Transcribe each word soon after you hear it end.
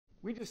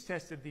We just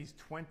tested these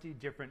 20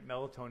 different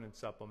melatonin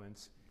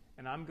supplements,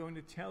 and I'm going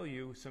to tell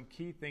you some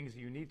key things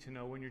that you need to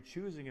know when you're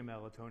choosing a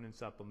melatonin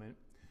supplement.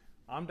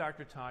 I'm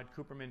Dr. Tod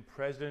Cooperman,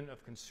 president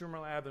of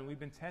ConsumerLab, and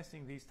we've been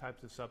testing these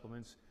types of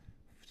supplements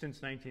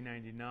since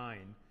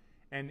 1999.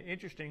 And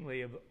interestingly,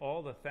 of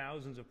all the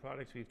thousands of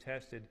products we've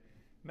tested,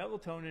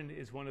 melatonin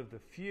is one of the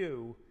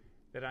few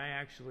that I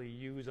actually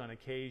use on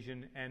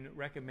occasion and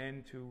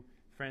recommend to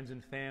friends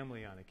and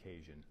family on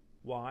occasion.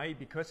 Why?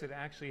 Because it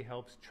actually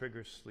helps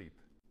trigger sleep.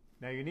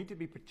 Now, you need to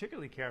be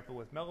particularly careful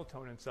with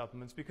melatonin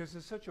supplements because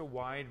there's such a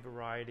wide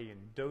variety in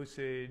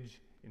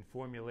dosage, in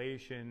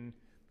formulation,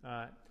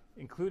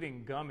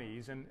 including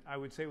gummies. And I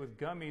would say with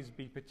gummies,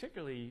 be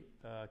particularly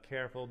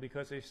careful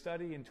because a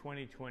study in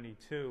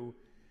 2022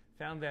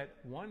 found that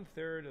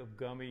 1/3 of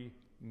gummy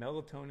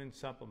melatonin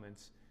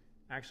supplements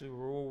actually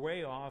were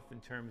way off in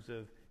terms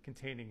of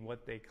containing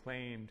what they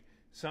claimed.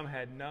 Some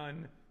had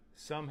none,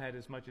 some had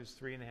as much as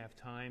 3.5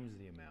 times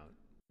the amount.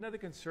 Another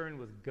concern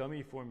with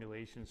gummy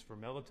formulations for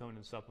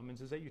melatonin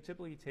supplements is that you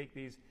typically take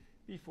these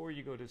before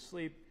you go to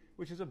sleep,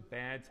 which is a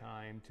bad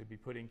time to be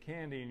putting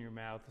candy in your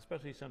mouth,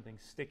 especially something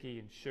sticky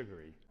and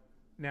sugary.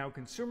 Now,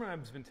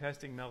 ConsumerLab's been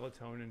testing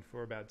melatonin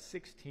for about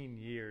 16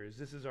 years.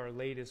 This is our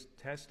latest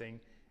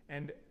testing,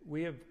 and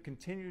we have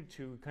continued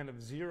to kind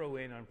of zero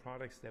in on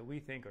products that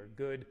we think are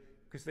good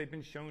because they've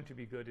been shown to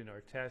be good in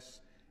our tests.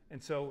 And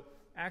so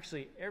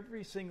actually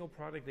every single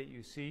product that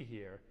you see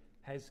here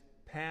has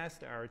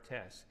passed our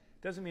tests.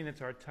 Doesn't mean it's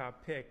our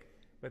top pick,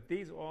 but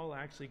these all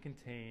actually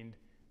contained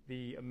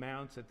the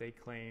amounts that they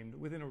claimed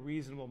within a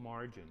reasonable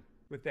margin.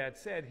 With that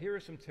said, here are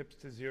some tips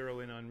to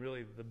zero in on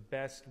really the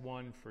best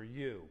one for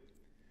you.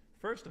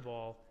 First of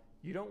all,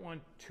 you don't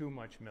want too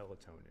much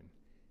melatonin.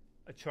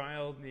 A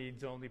child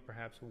needs only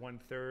perhaps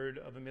 1/3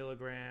 of a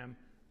milligram.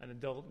 An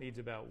adult needs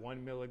about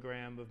 1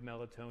 milligram of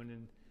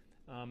melatonin.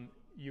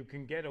 You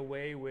can get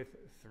away with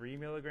 3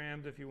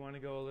 milligrams if you want to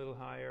go a little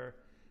higher.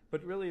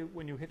 But really,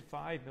 when you hit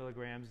 5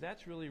 milligrams,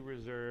 that's really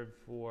reserved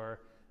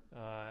for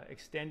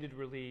extended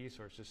release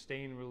or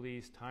sustained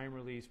release, time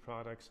release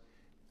products,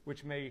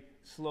 which may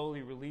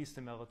slowly release the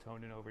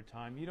melatonin over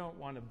time. You don't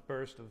want a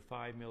burst of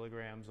 5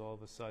 milligrams all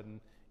of a sudden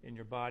in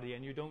your body,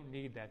 and you don't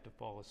need that to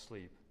fall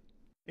asleep.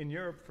 In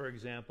Europe, for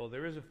example,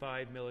 there is a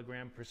 5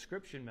 milligram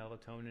prescription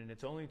melatonin.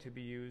 It's only to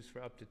be used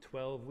for up to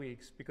 12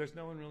 weeks because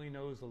no one really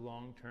knows the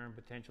long-term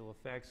potential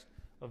effects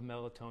of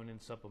melatonin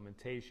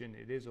supplementation.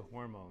 It is a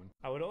hormone.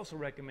 I would also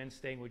recommend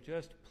staying with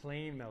just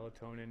plain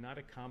melatonin, not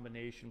a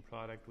combination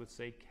product with,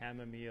 say,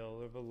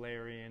 chamomile or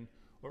valerian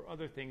or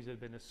other things that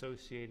have been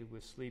associated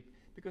with sleep,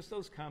 because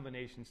those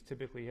combinations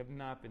typically have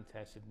not been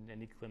tested in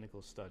any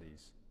clinical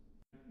studies.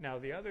 Now,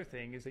 the other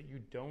thing is that you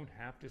don't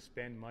have to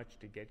spend much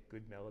to get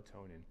good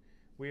melatonin.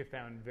 We have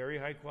found very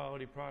high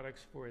quality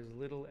products for as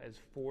little as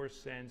 4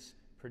 cents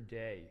per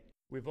day.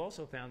 We've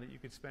also found that you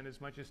could spend as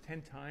much as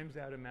 10 times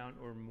that amount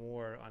or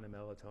more on a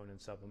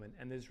melatonin supplement,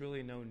 and there's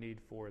really no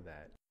need for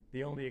that.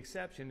 The only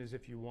exception is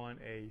if you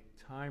want a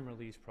time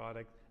release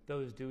product.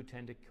 Those do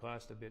tend to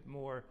cost a bit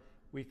more.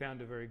 We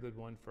found a very good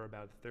one for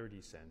about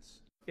 30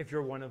 cents. If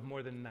you're one of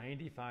more than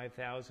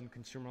 95,000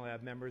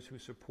 ConsumerLab members who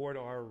support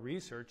our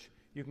research,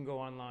 you can go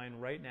online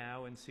right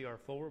now and see our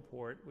full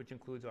report, which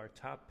includes our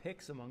top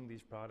picks among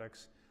these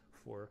products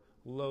for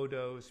low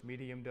dose,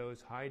 medium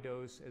dose, high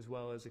dose, as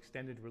well as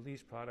extended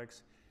release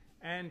products,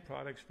 and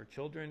products for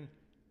children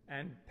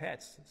and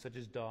pets, such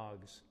as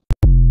dogs.